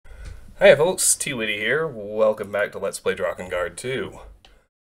Hey folks, T-Witty here. Welcome back to Let's Play Drakengard 2.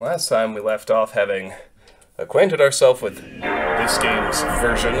 Last time we left off having acquainted ourselves with this game's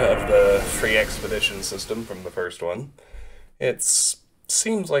version of the free expedition system from the first one. It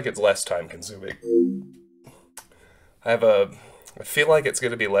seems like it's less time consuming. I feel like it's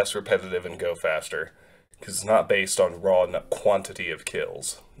going to be less repetitive and go faster, because it's not based on raw quantity of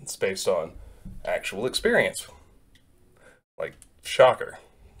kills. It's based on actual experience. Like, shocker.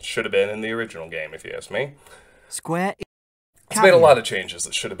 Should have been in the original game, if you ask me. Square. It's made a lot of changes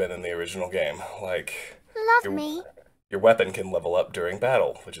that should have been in the original game. Like, your weapon can level up during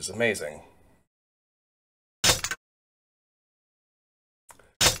battle, which is amazing.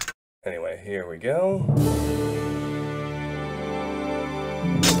 Anyway, here we go.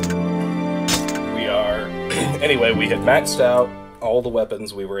 We are... Anyway, we had maxed out all the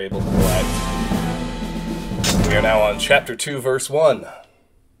weapons we were able to collect. We are now on Chapter 2, Verse 1.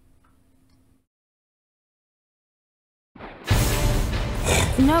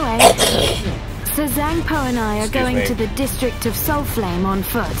 Noe, Sir Zhangpo and I are going to the district of Soulflame on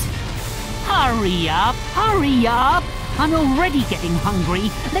foot. Hurry up, hurry up! I'm already getting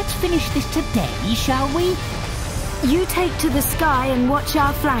hungry. Let's finish this today, shall we? You take to the sky and watch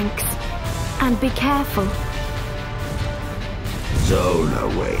our flanks. And be careful. So,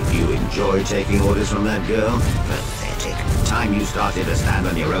 Noe, do you enjoy taking orders from that girl? Pathetic. Time you started to stand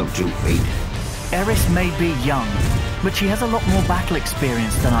on your own 2 feet. Eris may be young, but she has a lot more battle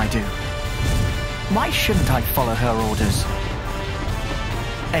experience than I do. Why shouldn't I follow her orders?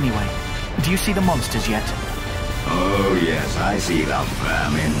 Anyway, do you see the monsters yet? Oh yes, I see the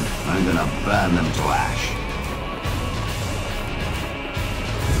vermin. I'm gonna burn them to ash.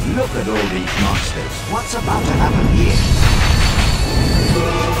 Look at all these monsters. What's about to happen here?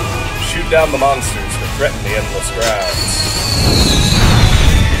 Shoot down the monsters that threaten the endless grounds.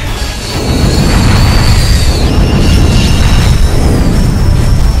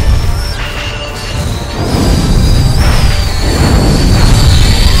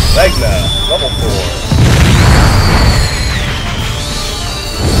 Magna, level 4.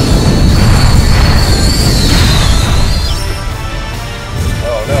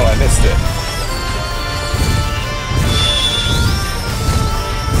 Oh no, I missed it.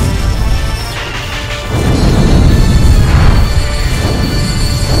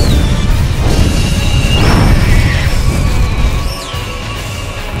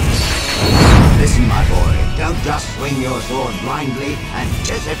 Listen, my boy, don't just swing your sword blindly.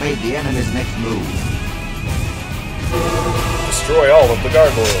 Anticipate the enemy's next move. Destroy all of the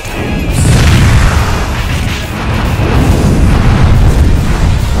gargoyle cubes.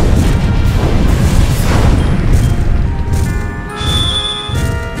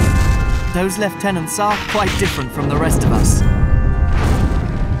 Those lieutenants are quite different from the rest of us.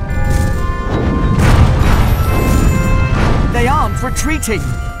 They aren't retreating!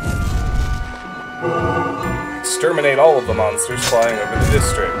 Exterminate all of the monsters flying over the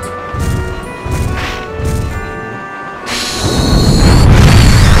district.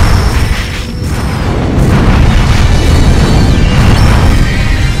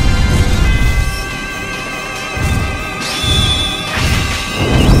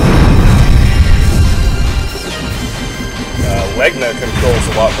 Legna controls a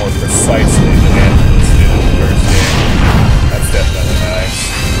lot more precisely than Angela's did in the first game. That's definitely nice.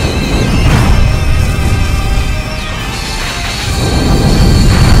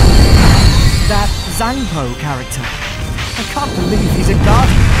 That Zhangpo character. I can't believe he's a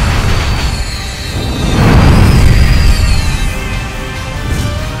guardian.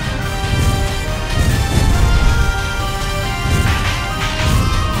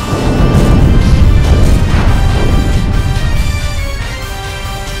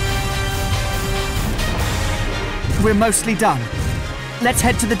 We're mostly done. Let's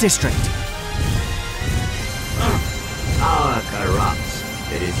head to the district. Power corrupts.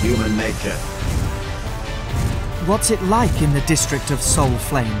 It is human nature. What's it like in the district of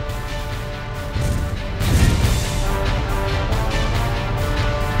Soulflame?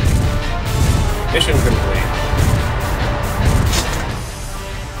 Mission complete.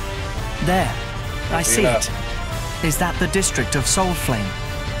 There. I see it. Is that the district of Soulflame?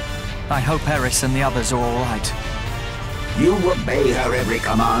 I hope Eris and the others are alright. You obey her every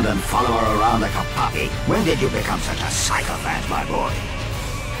command and follow her around like a puppy. When did you become such a psychopath, my boy?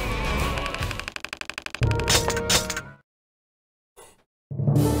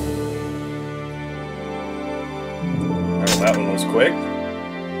 Alright, that one was quick.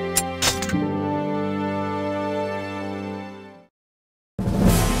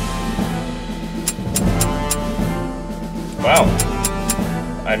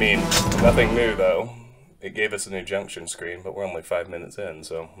 mean, nothing new, though. It gave us a new junction screen, but we're only 5 minutes in,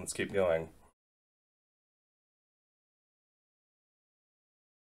 so let's keep going.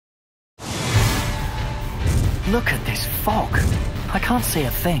 Look at this fog. I can't see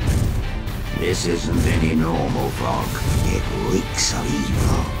a thing. This isn't any normal fog. It reeks of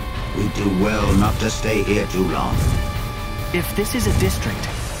evil. We do well not to stay here too long. If this is a district,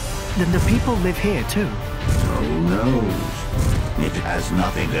 then the people live here too. Who knows? It has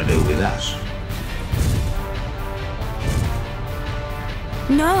nothing to do with us.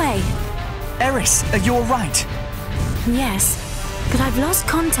 Noe! Eris, are you alright? Yes, but I've lost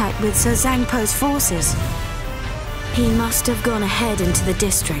contact with Sir Zangpo's forces. He must have gone ahead into the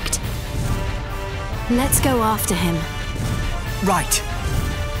district. Let's go after him. Right.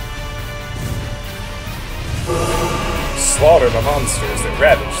 Slaughter the monsters that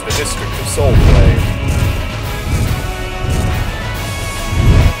ravage the district of Soulflame.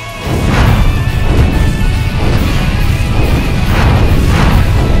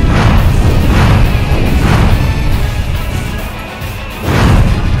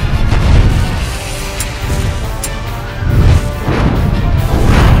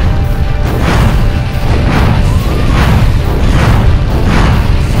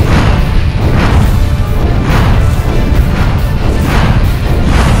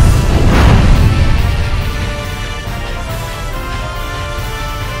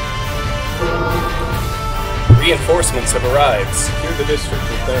 Reinforcements have arrived. Secure the district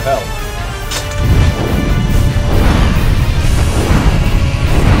with their help.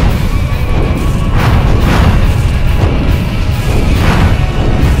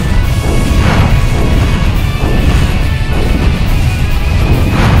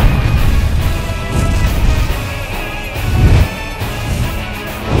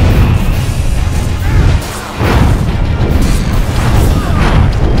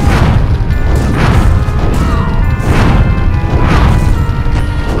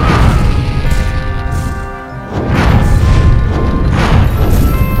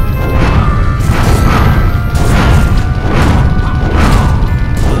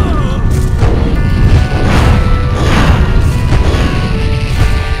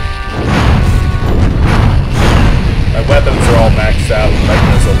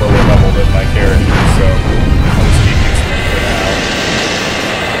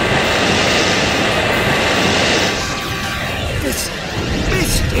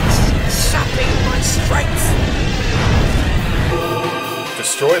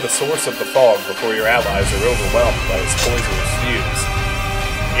 Destroy the source of the fog before your allies are overwhelmed by its poisonous fumes.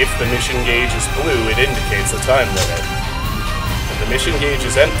 If the mission gauge is blue, it indicates a time limit. If the mission gauge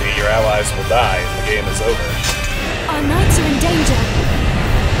is empty, your allies will die and the game is over. Our knights are in danger.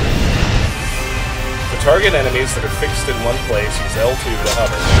 To target enemies that are fixed in one place, use L2 to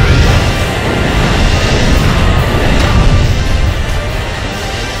hover.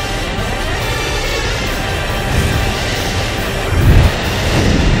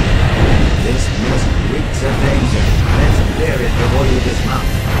 This mist reeks of danger. Let's clear it before you dismount.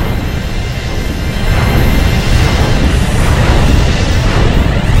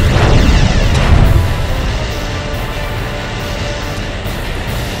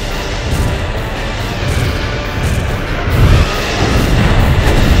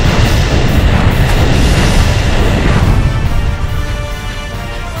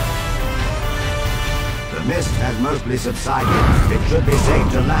 The mist has mostly subsided. It should be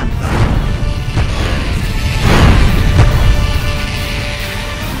safe to land though.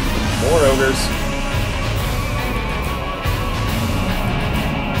 More ogres.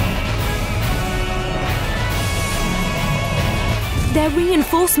 Their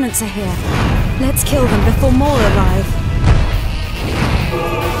reinforcements are here. Let's kill them before more arrive.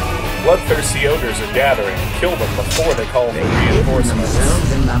 Bloodthirsty ogres are gathering. Kill them before they call for reinforcements.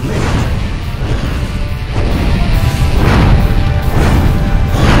 Themselves in the mist.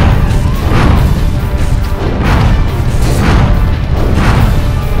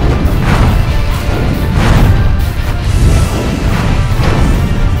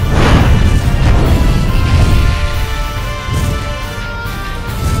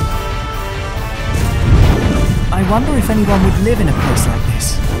 I wonder if anyone would live in a place like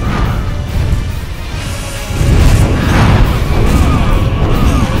this.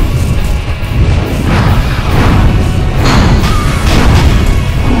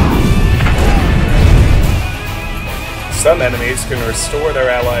 Some enemies can restore their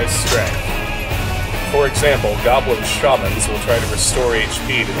allies' strength. For example, goblin shamans will try to restore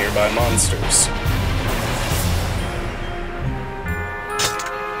HP to nearby monsters.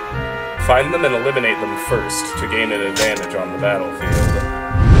 Find them and eliminate them first to gain an advantage on the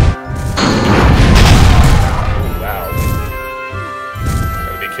battlefield.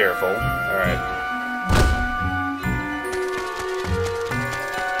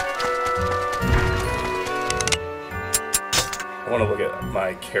 look at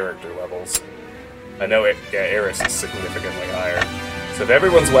my character levels. I know Eris is significantly higher. So if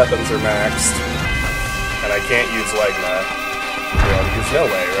everyone's weapons are maxed, and I can't use Legna, well, there's no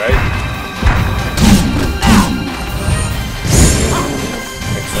way, right?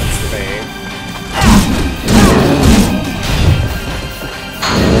 Makes sense to me.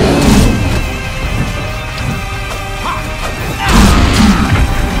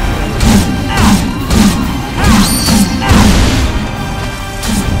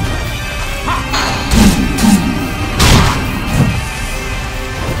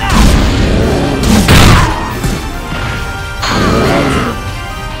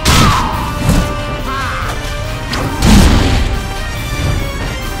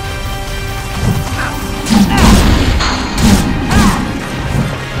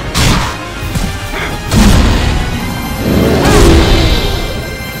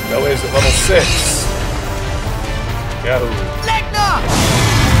 Level 6. Yahoo.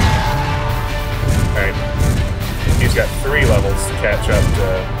 Alright. He's got 3 levels to catch up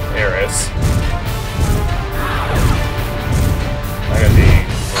to Eris. I gotta be...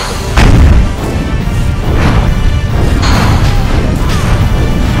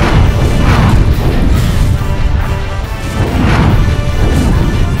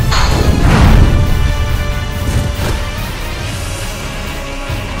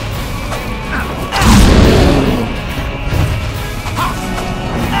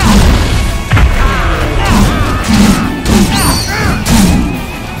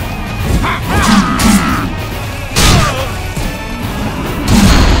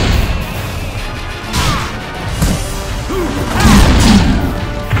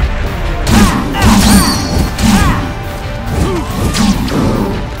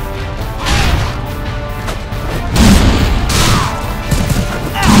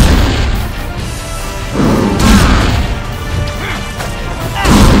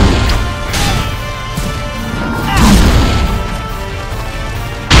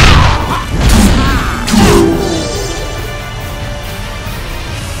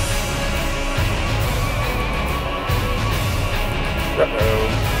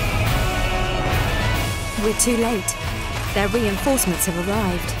 We're too late. Their reinforcements have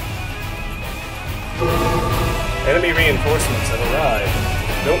arrived. Enemy reinforcements have arrived.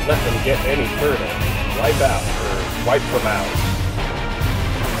 Don't let them get any further. Wipe out, or wipe them out.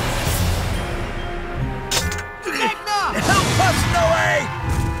 Help us, Noe!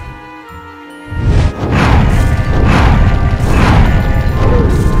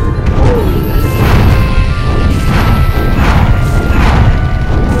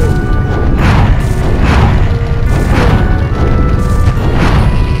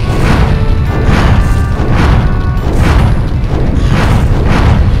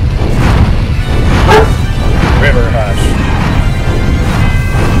 River Hush.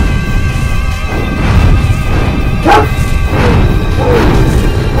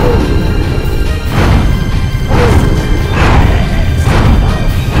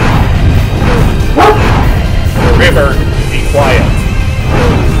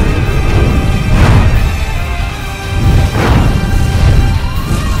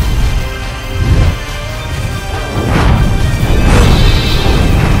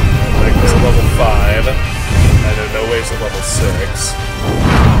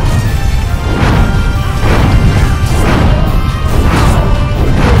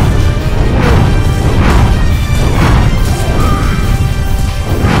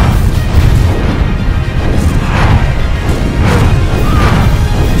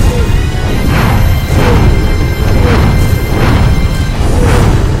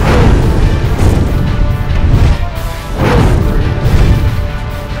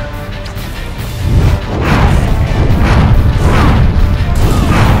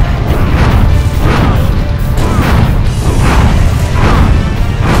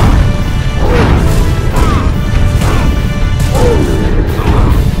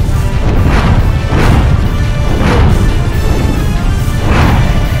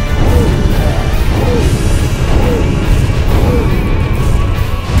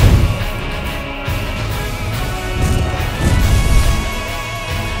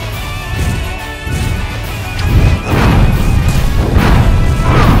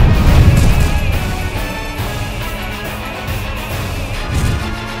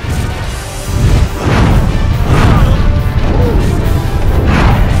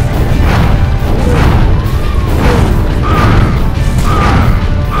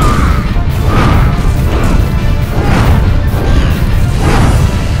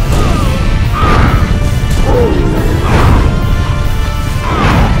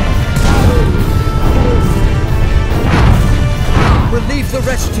 We'll leave the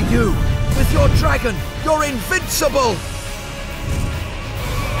rest to you. With your dragon, you're invincible!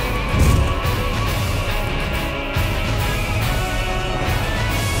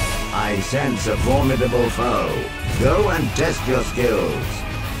 I sense a formidable foe. Go and test your skills.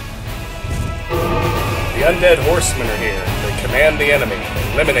 The undead horsemen are here. They command the enemy.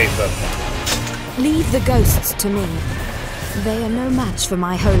 Eliminate them. Leave the ghosts to me. They are no match for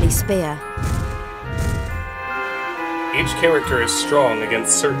my holy spear. Each character is strong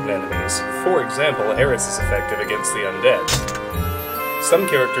against certain enemies. For example, Eris is effective against the undead. Some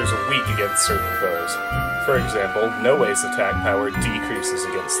characters are weak against certain foes. For example, Noe's attack power decreases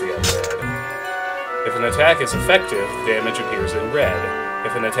against the undead. If an attack is effective, the damage appears in red.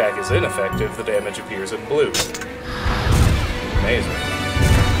 If an attack is ineffective, the damage appears in blue. Amazing.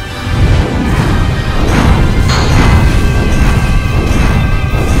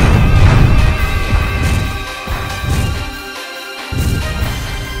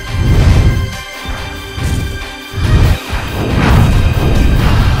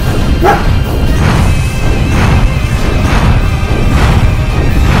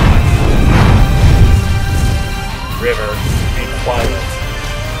 River, be quiet.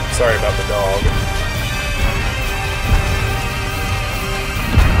 Sorry about the dog.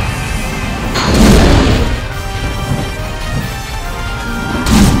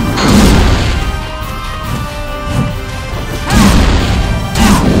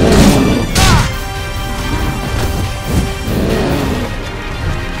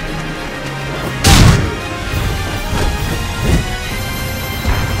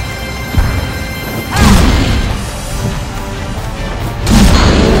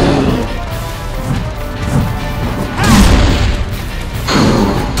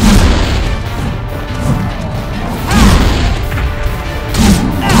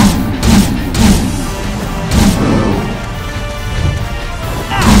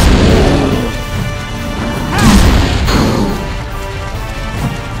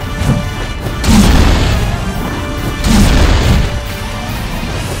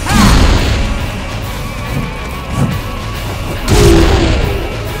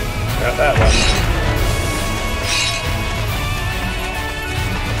 Got that one.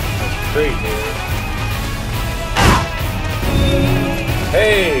 Great here.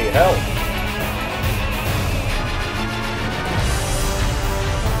 Hey, help!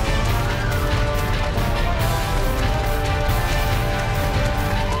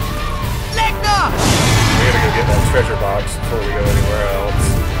 Legna! We gotta go get that treasure box before we go anywhere else.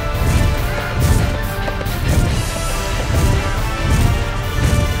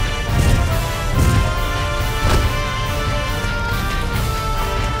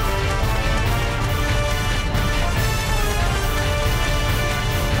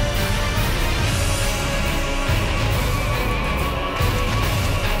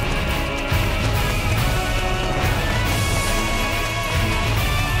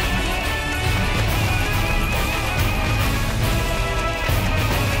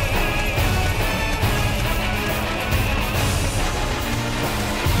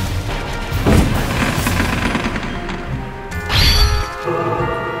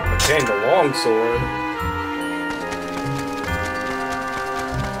 Dang, the longsword.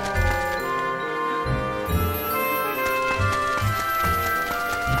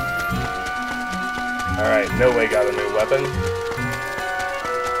 Alright, Noe got a new weapon.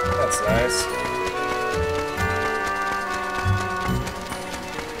 That's nice.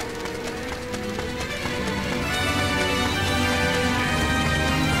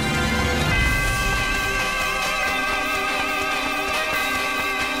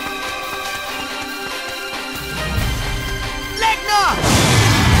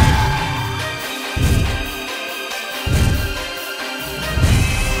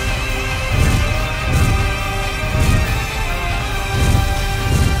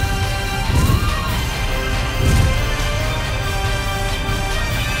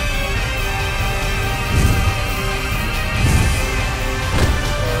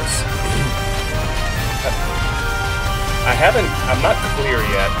 I'm not clear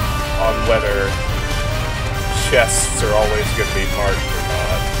yet on whether chests are always going to be marked or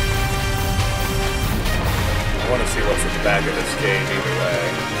not. I want to see what's at the back of this cave either way.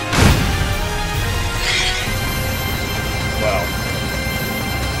 Well,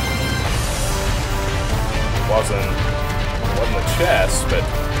 it wasn't a chest, but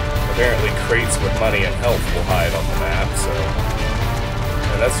apparently crates with money and health will hide on the map, so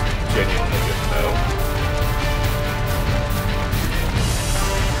yeah, that's genuinely good to know.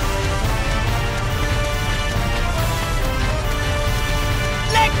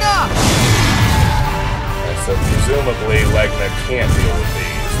 So presumably Legna can't deal with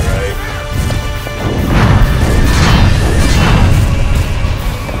these, right?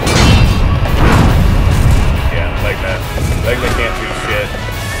 Yeah, Legna can't do shit.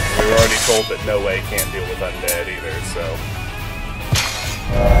 We were already told that No Way can't deal with undead either, so...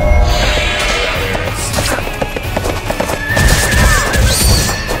 Yeah, there it is.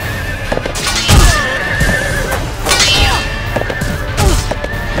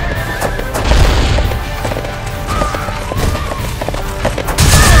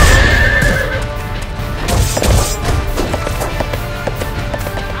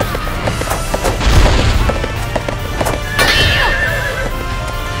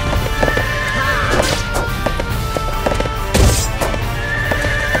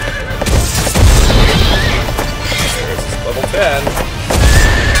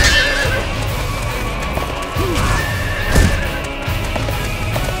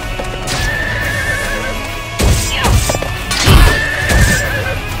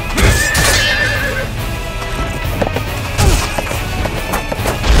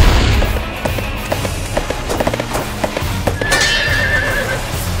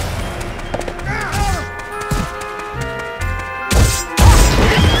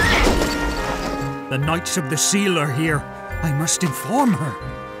 The Knights of the Seal are here. I must inform her.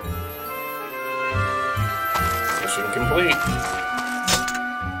 Mission complete.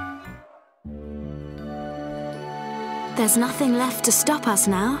 There's nothing left to stop us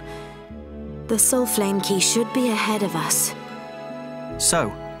now. The Soul Flame Key should be ahead of us.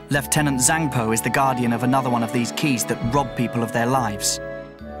 So, Lieutenant Zhangpo is the guardian of another one of these keys that rob people of their lives.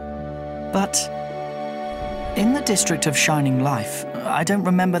 But in the District of Shining Life, I don't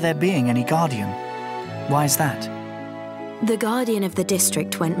remember there being any guardian. Why is that? The guardian of the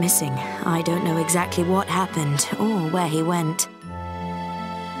district went missing. I don't know exactly what happened or where he went.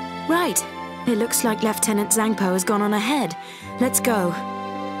 Right. It looks like Lieutenant Zhangpo has gone on ahead. Let's go.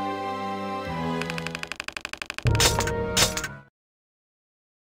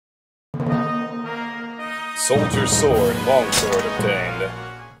 Soldier's sword, longsword obtained.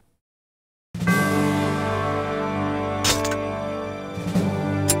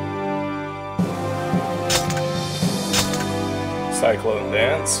 Cyclone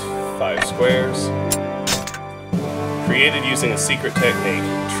Dance, 5 squares. Created using a secret technique,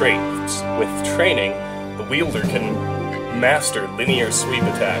 traits. With training, the wielder can master linear sweep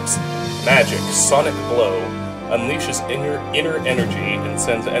attacks. Magic, Sonic Blow, unleashes inner energy and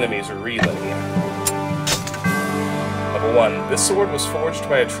sends enemies reeling. Level 1. This sword was forged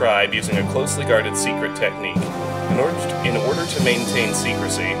by a tribe using a closely guarded secret technique. In order to maintain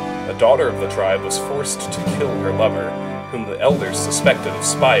secrecy, a daughter of the tribe was forced to kill her lover, whom the elders suspected of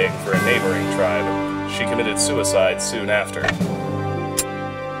spying for a neighboring tribe. She committed suicide soon after.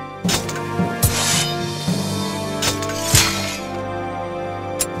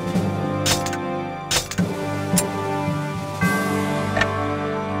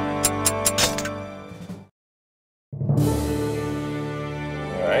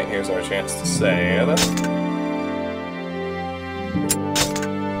 Alright, here's our chance to save.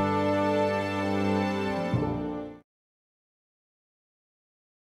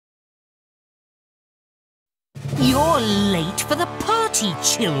 You're late for the party,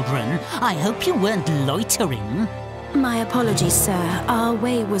 children. I hope you weren't loitering. My apologies, sir. Our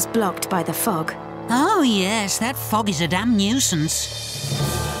way was blocked by the fog. Oh yes, that fog is a damn nuisance.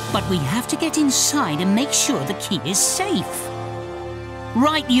 But we have to get inside and make sure the key is safe.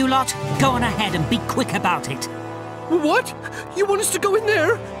 Right, you lot, go on ahead and be quick about it. What? You want us to go in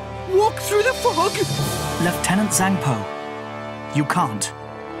there? Walk through the fog? Lieutenant Zhangpo, you can't.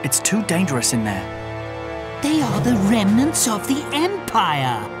 It's too dangerous in there. They are the remnants of the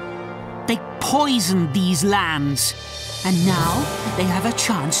Empire. They poisoned these lands, and now they have a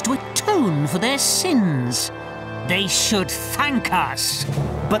chance to atone for their sins. They should thank us.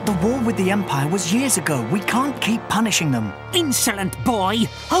 But the war with the Empire was years ago. We can't keep punishing them. Insolent boy,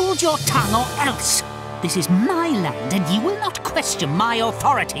 hold your tongue or else. This is my land, and you will not question my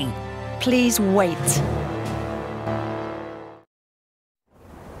authority. Please wait.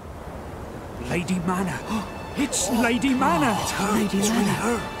 Lady Mana. It's Lady Mana. Lady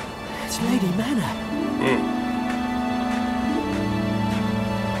Mana. It's Lady Mana.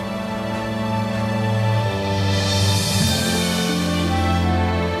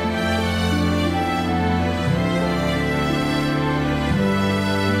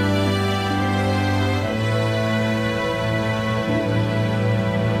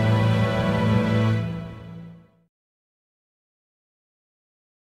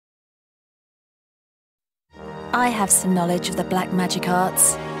 I have some knowledge of the black magic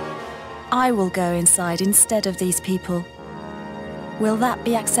arts. I will go inside instead of these people. Will that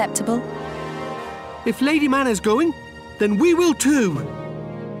be acceptable? If Lady Mana's going, then we will too.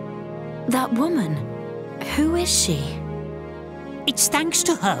 That woman, who is she? It's thanks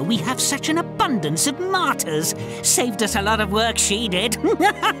to her we have such an abundance of martyrs. Saved us a lot of work, she did.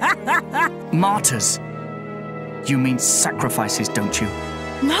 Martyrs? You mean sacrifices, don't you?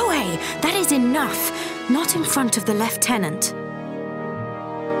 No way! That is enough! Not in front of the Lieutenant.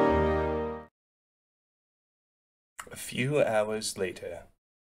 A few hours later.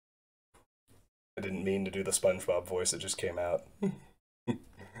 I didn't mean to do the SpongeBob voice, it just came out.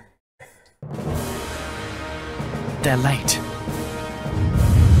 They're late.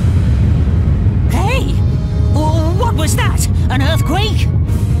 Hey! Oh, what was that? An earthquake?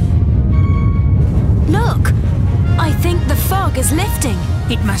 Look! I think the fog is lifting.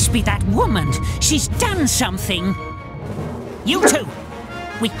 It must be that woman. She's done something. You two!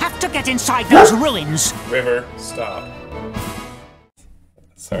 We have to get inside those ruins. River, stop.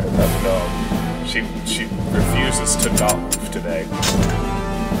 Sorry about the dog. She refuses to not move today.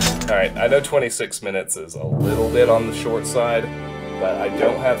 Alright, I know 26 minutes is a little bit on the short side, but I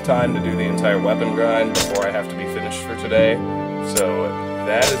don't have time to do the entire weapon grind before I have to be finished for today. So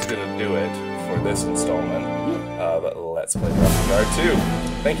that is going to do it for this installment of Let's Play Drakengard 2.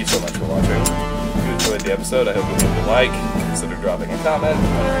 Thank you so much for watching. If you enjoyed the episode, I hope you leave a like, consider dropping a comment.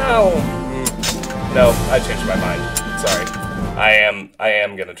 No, I changed my mind. Sorry. I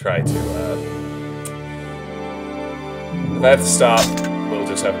am gonna try to, if I have to stop, we'll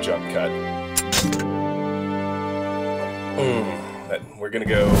just have a jump cut. We're gonna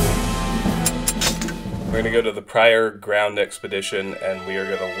go to the prior ground expedition, and we are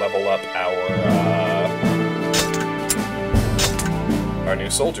gonna level up our new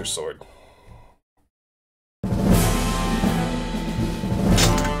soldier sword.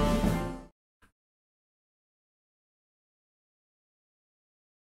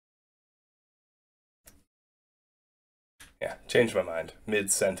 Yeah, changed my mind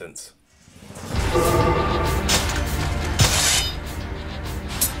mid-sentence.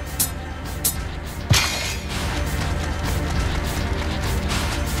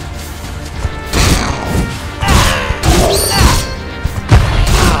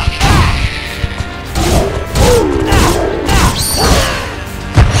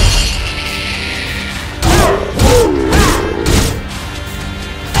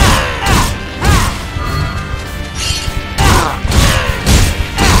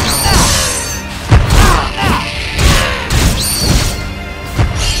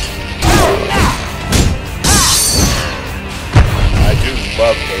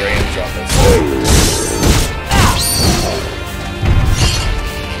 Love the range on this thing.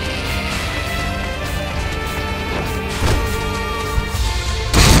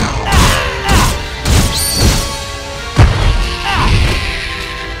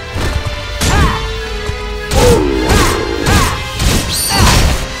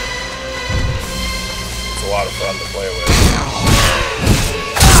 It's a lot of fun to play with.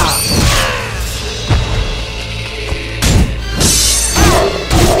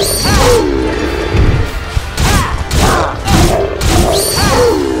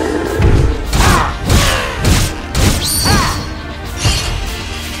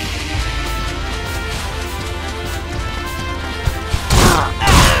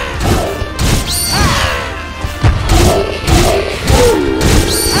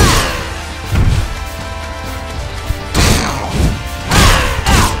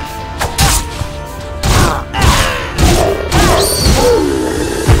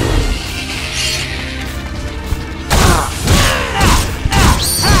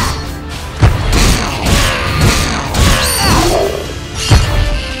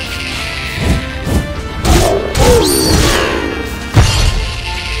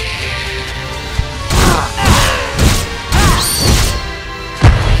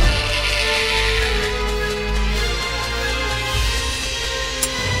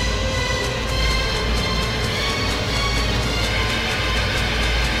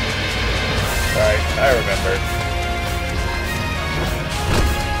 I remember.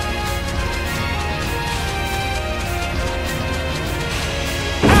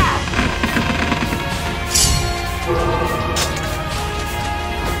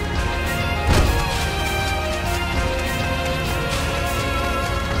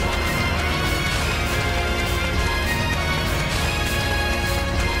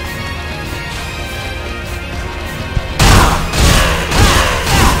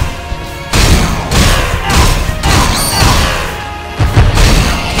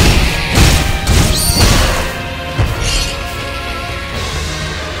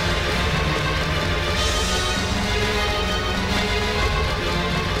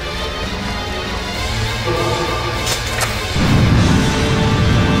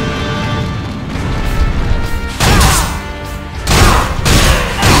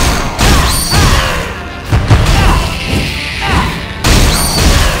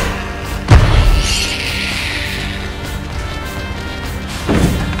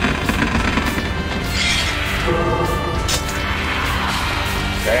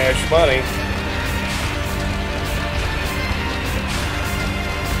 money.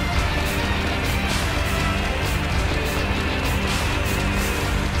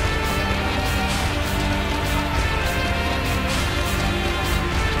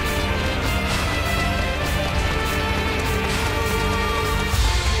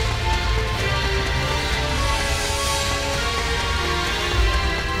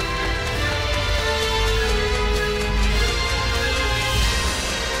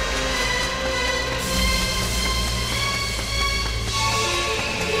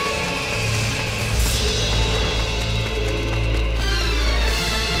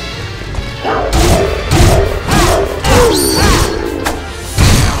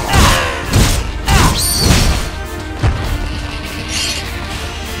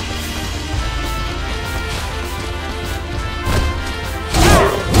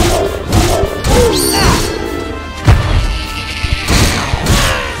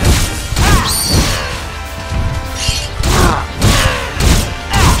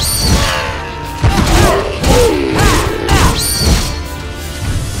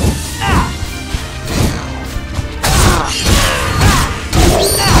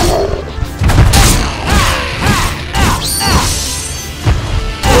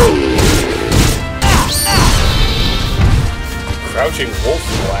 Crouching Wolf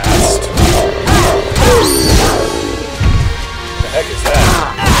Blast. The heck is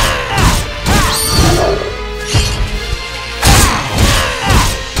that?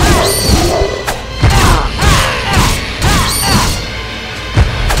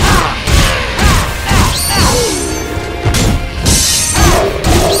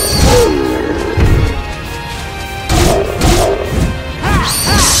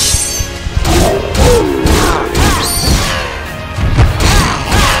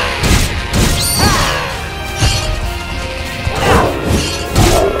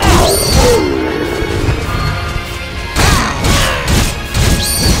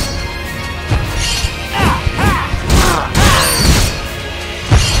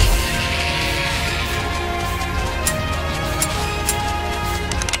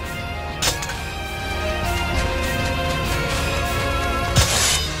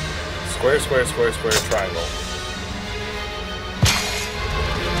 Square, square, square, square, triangle.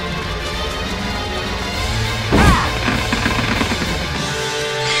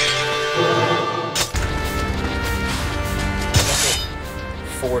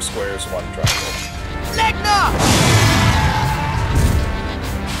 Four squares, one triangle. Legna!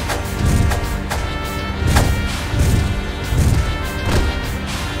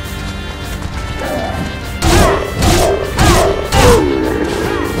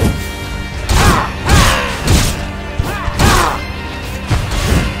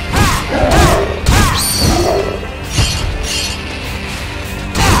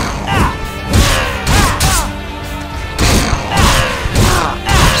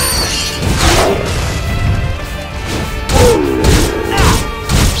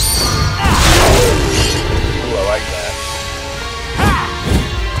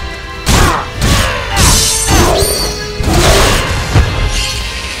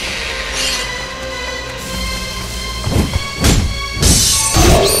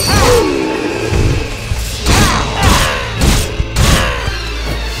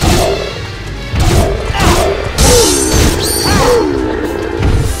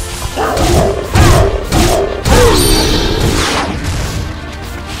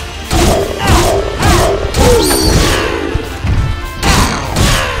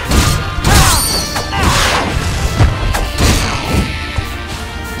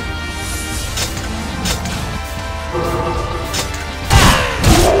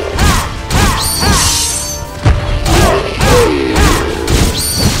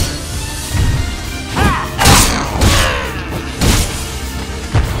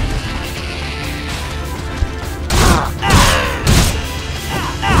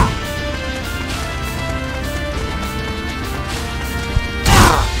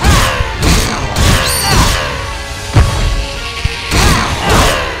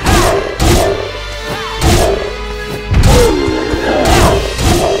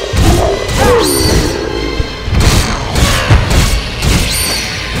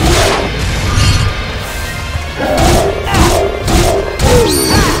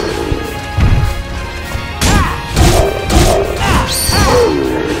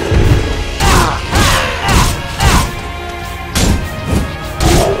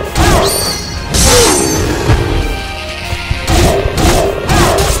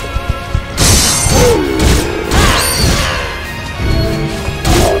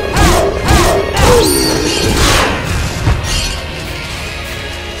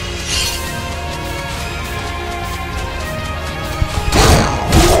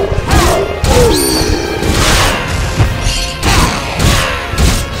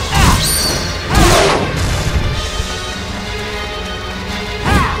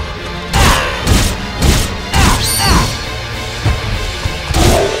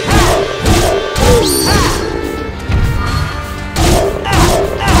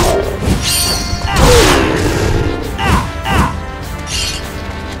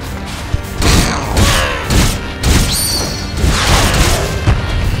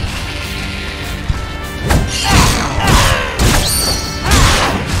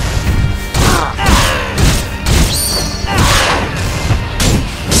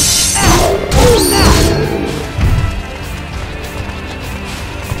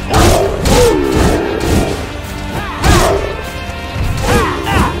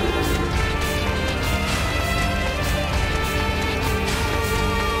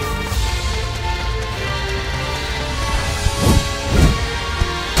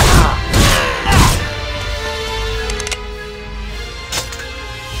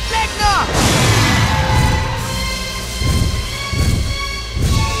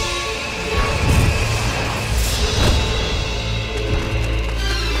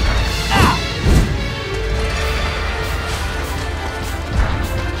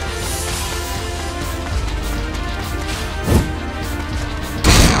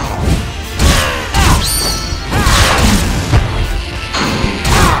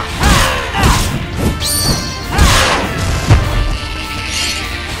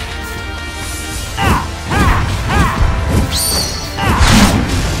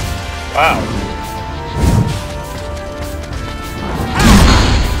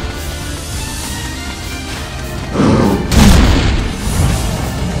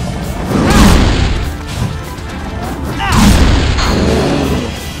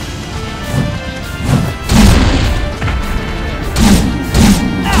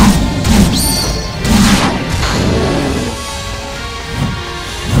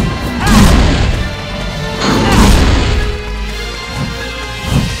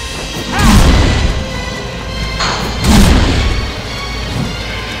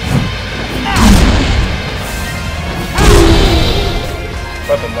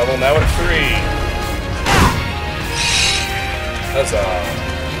 Level now at 3. Huzzah.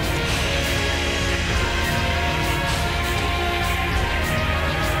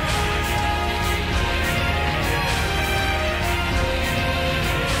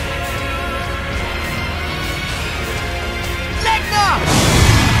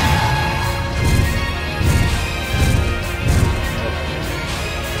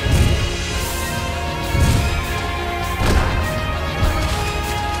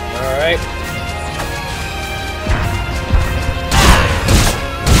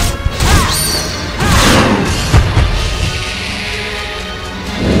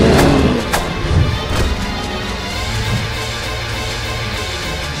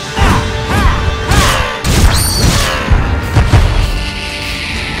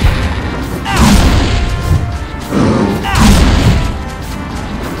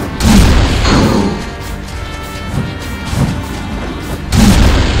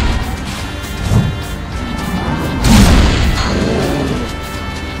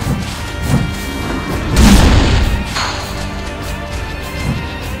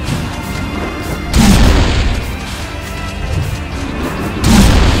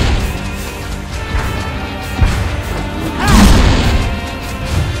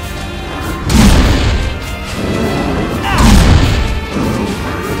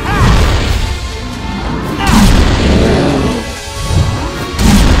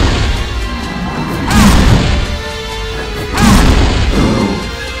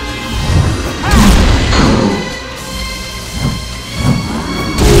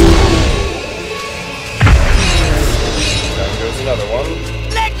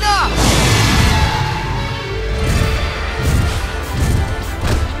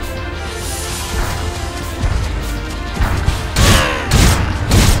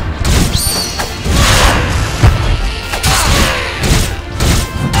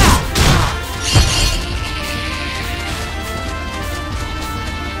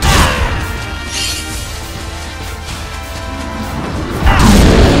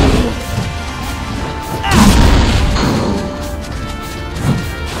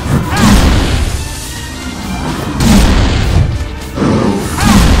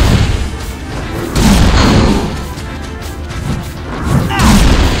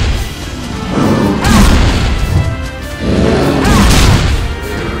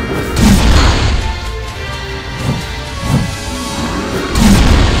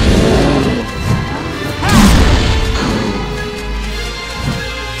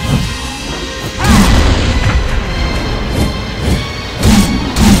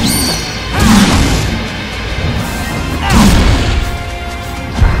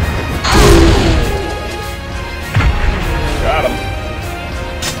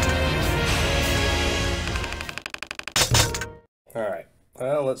 Alright,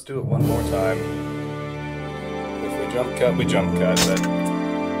 well, let's do it one more time. If we jump cut, we jump cut, but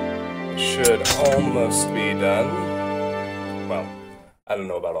it should almost be done. Well, I don't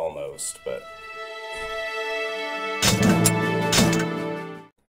know about almost, but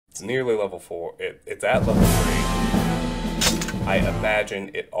it's nearly level 4. It's at level 3. I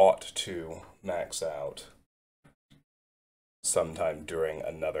imagine it ought to max out sometime during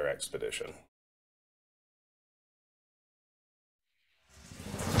another expedition.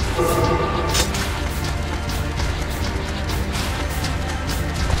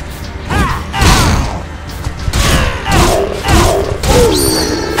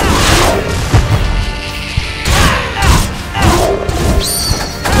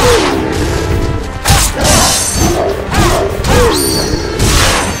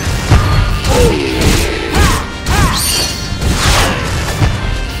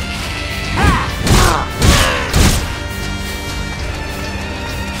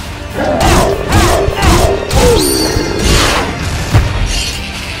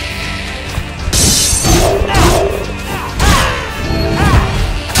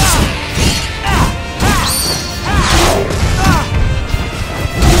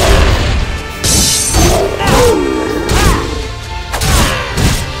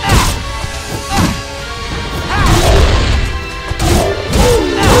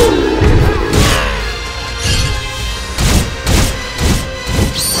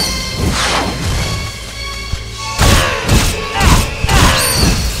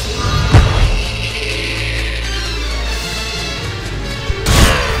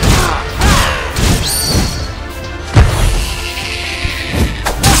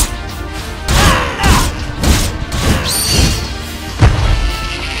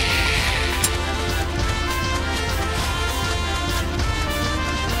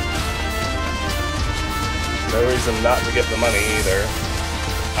 No reason not to get the money either.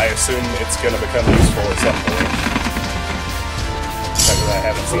 I assume it's going to become useful at some point. Because I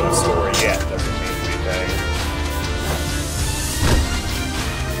haven't seen the story yet, doesn't mean anything.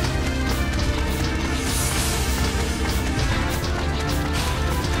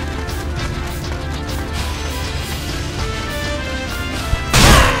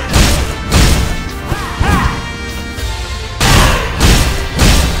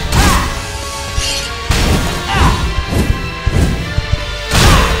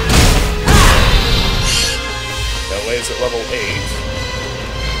 At level 8.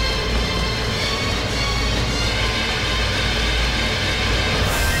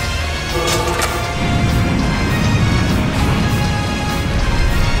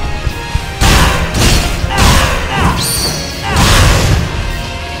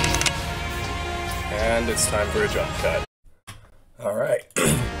 And it's time for a jump cut. Alright.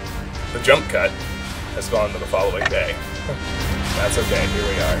 The jump cut has gone to the following day. That's okay, here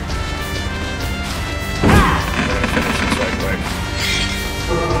we are. We're gonna finish this right quick.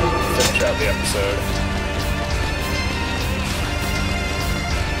 Finish out the episode.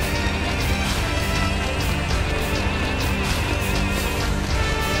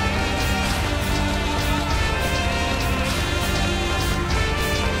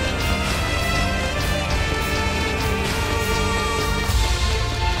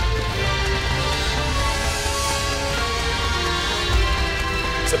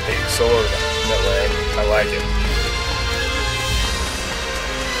 It's a big sword. No way. I like it.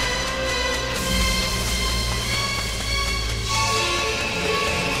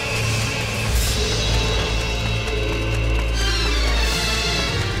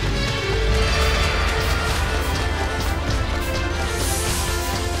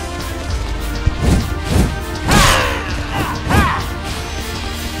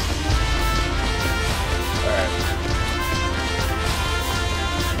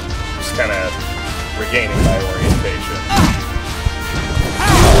 Kind of regaining my orientation.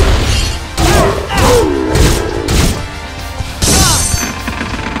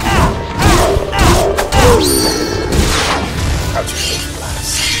 Ouch, glass.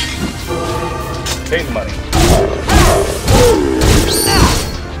 Take the money.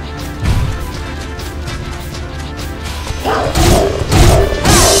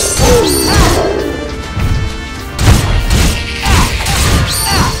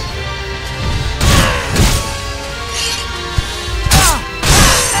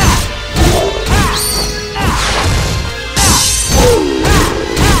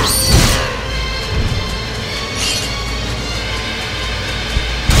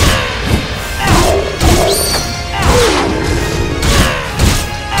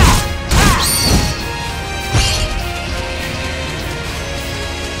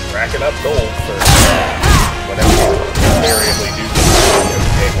 Racking up gold for whatever you invariably do in the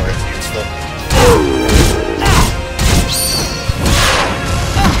game where it's useful.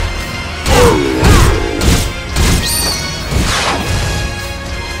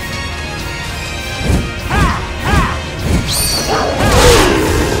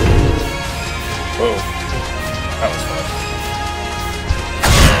 Whoa, that was fun.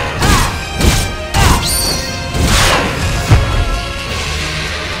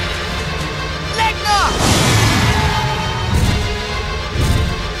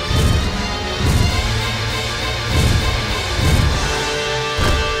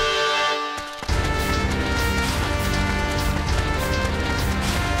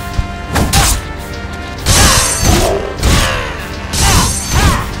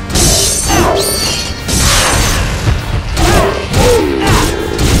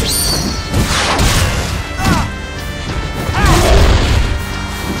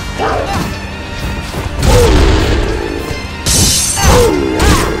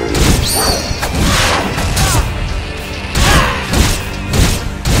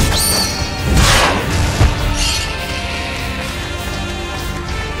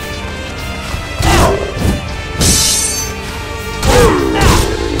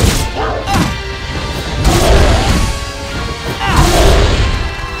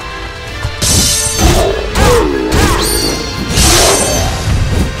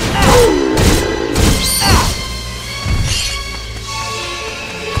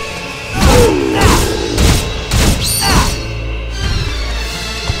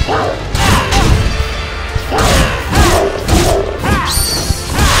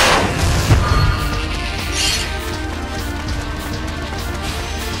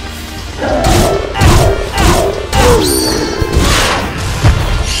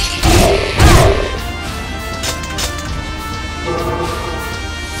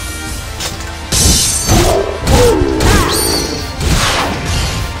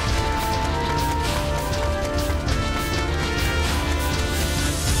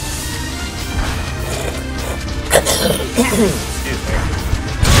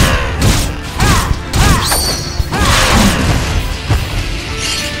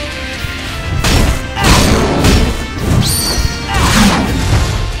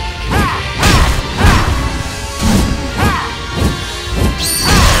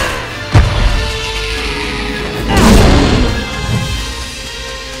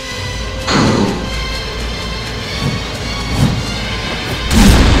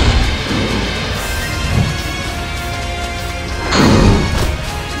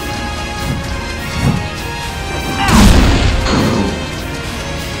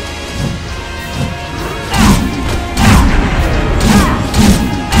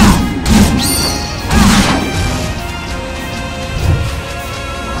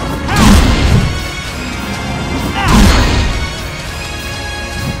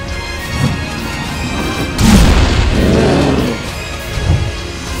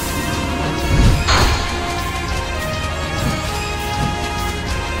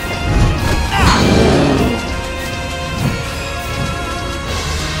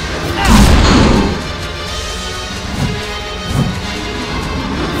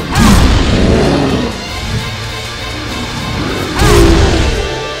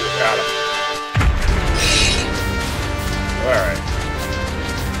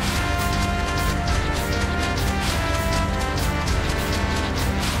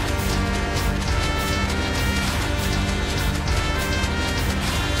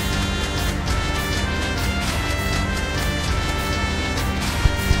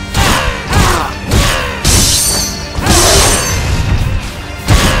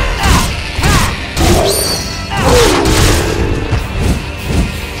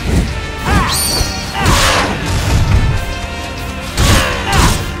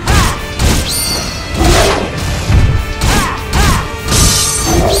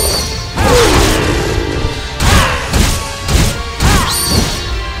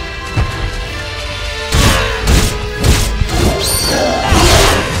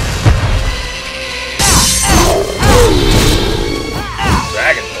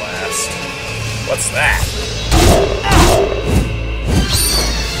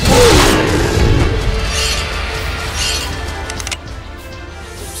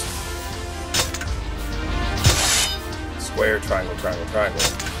 Triangle.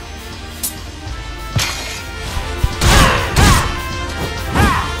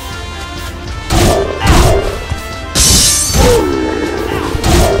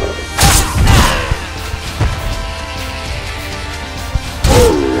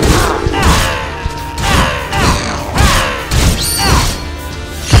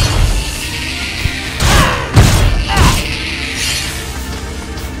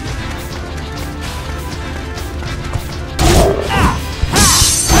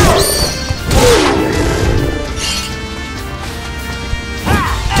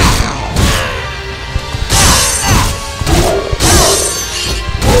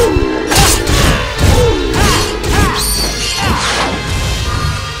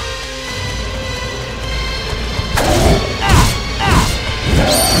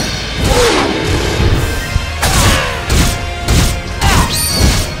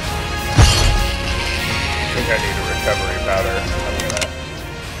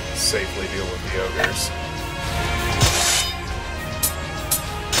 Safely deal with the ogres.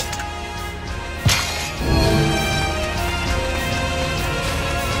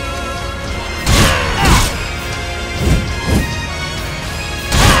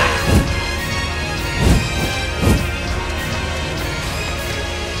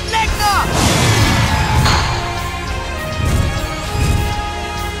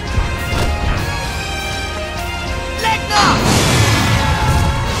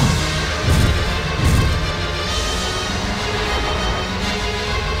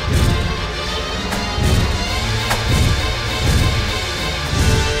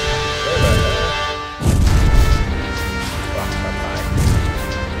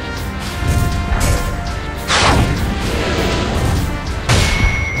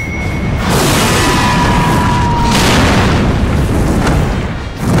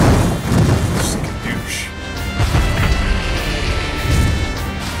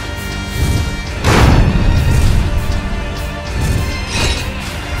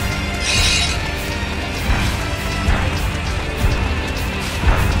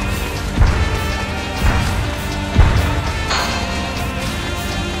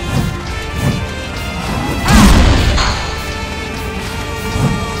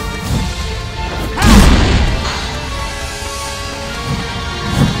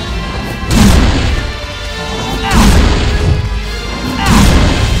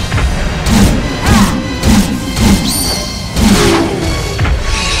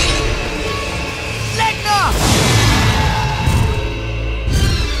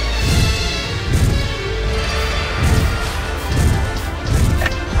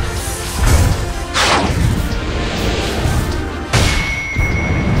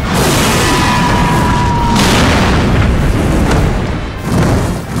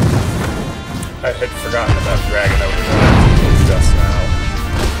 I had forgotten about Dragon over there just now,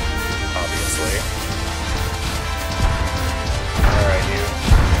 obviously. Alright, you.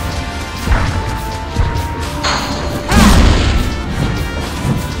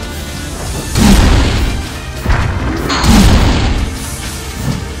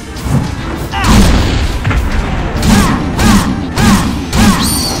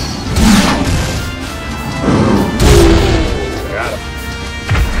 Got him.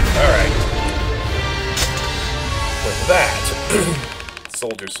 Alright. With that,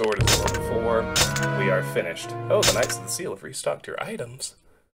 Soldier Sword is level 4. We are finished. Oh, the Knights of the Seal have restocked your items.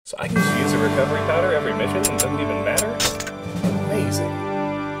 So I can just use a recovery powder every mission and it doesn't even matter? Amazing.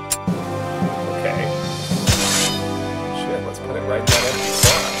 Okay. Shit, let's put it right in that empty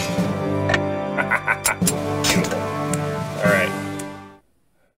slot. Beautiful. Alright.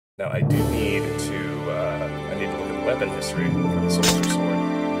 Now I do need to, I need to look at the weapon history for the Soldier Sword.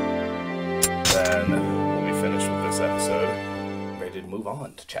 Then finished with this episode. I'm ready to move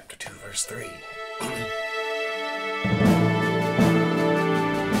on to Chapter 2, Verse 3.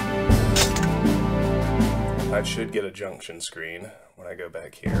 I should get a junction screen when I go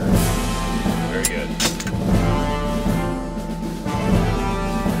back here. Very good.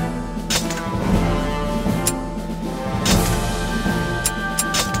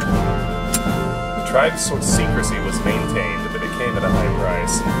 The tribe's secrecy was maintained, but it came at a high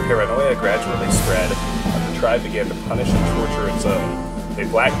price. Paranoia gradually spread. The tribe began to punish and torture its own. They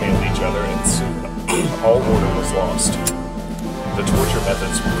blackmailed each other, and soon all order was lost. The torture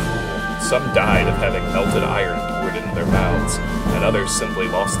methods were cruel. Some died of having melted iron poured into their mouths, and others simply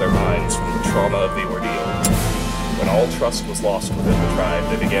lost their minds from the trauma of the ordeal. When all trust was lost within the tribe,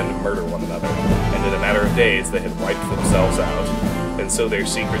 they began to murder one another, and in a matter of days they had wiped themselves out. And so their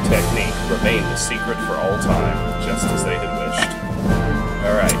secret technique remained a secret for all time, just as they had wished.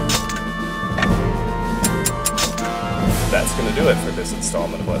 Alright. that's going to do it for this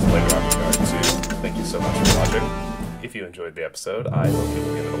installment of Let's Play Drakengard 2. Thank you so much for watching. If you enjoyed the episode, I hope you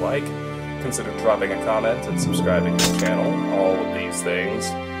will give it a like. Consider dropping a comment and subscribing to the channel. All of these things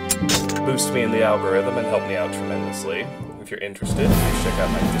boost me in the algorithm and help me out tremendously. If you're interested, please check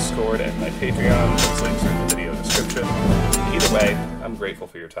out my Discord and my Patreon. Those links are in the video description. Either way, I'm grateful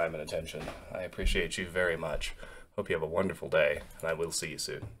for your time and attention. I appreciate you very much. Hope you have a wonderful day, and I will see you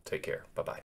soon. Take care. Bye-bye.